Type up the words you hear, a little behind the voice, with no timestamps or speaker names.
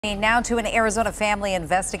Now to an Arizona family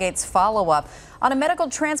investigates follow-up on a medical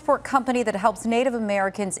transport company that helps Native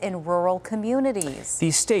Americans in rural communities. The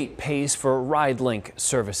state pays for ride-link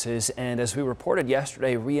services, and as we reported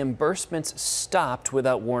yesterday, reimbursements stopped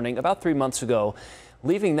without warning about 3 months ago,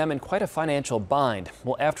 leaving them in quite a financial bind.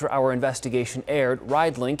 Well, after our investigation aired,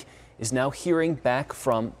 RideLink is now hearing back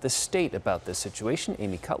from the state about this situation.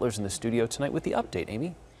 Amy Cutler's in the studio tonight with the update.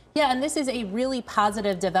 Amy? Yeah, and this is a really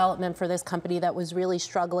positive development for this company that was really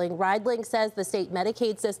struggling. RideLink says the state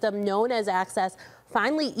Medicaid system, known as Access,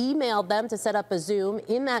 finally emailed them to set up a Zoom.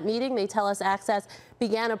 In that meeting, they tell us Access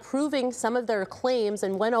began approving some of their claims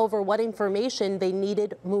and went over what information they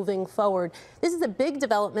needed moving forward. This is a big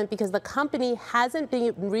development because the company hasn't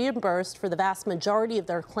been reimbursed for the vast majority of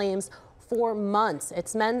their claims for months.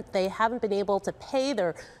 It's meant they haven't been able to pay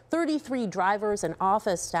their 33 drivers and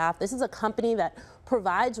office staff. This is a company that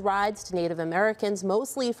provides rides to Native Americans,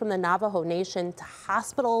 mostly from the Navajo Nation, to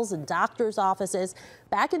hospitals and doctors' offices.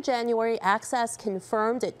 Back in January, Access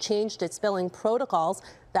confirmed it changed its billing protocols.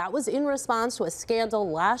 That was in response to a scandal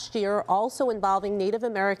last year, also involving Native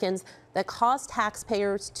Americans, that cost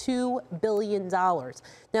taxpayers $2 billion.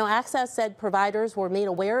 Now, Access said providers were made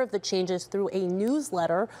aware of the changes through a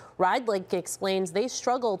newsletter. RideLink explains they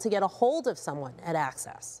struggled to get a hold of someone at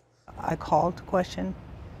Access. I called to question,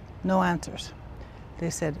 no answers. They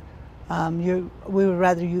said, we would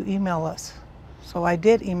rather you email us. So I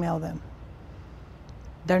did email them.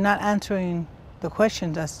 They're not answering the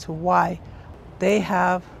questions as to why. They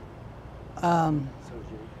have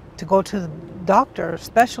to go to the doctor,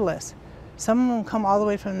 specialist. Some of them come all the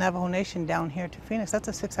way from the Navajo Nation down here to Phoenix. That's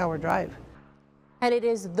a 6-hour drive. And it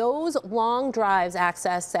is those long drives,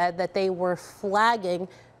 Access said, that they were flagging.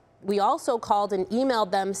 We also called and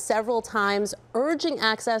emailed them several times, urging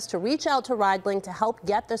Access to reach out to RideLink to help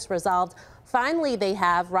get this resolved. Finally, they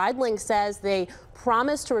have. RideLink says they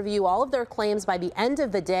promised to review all of their claims by the end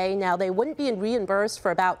of the day. Now, they wouldn't be reimbursed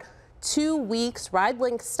for about 2 weeks.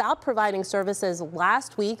 RideLink stopped providing services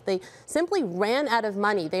last week. They simply ran out of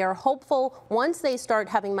money. They are hopeful once they start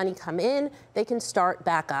having money come in, they can start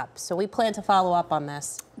back up. So we plan to follow up on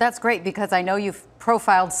this. That's great, because I know you've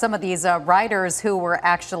profiled some of these riders who were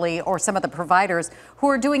actually, or some of the providers who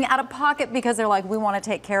are doing out of pocket because they're like, we want to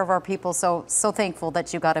take care of our people. So thankful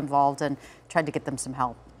that you got involved and tried to get them some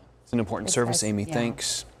help. It's an important service, Amy. Yeah.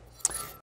 Thanks.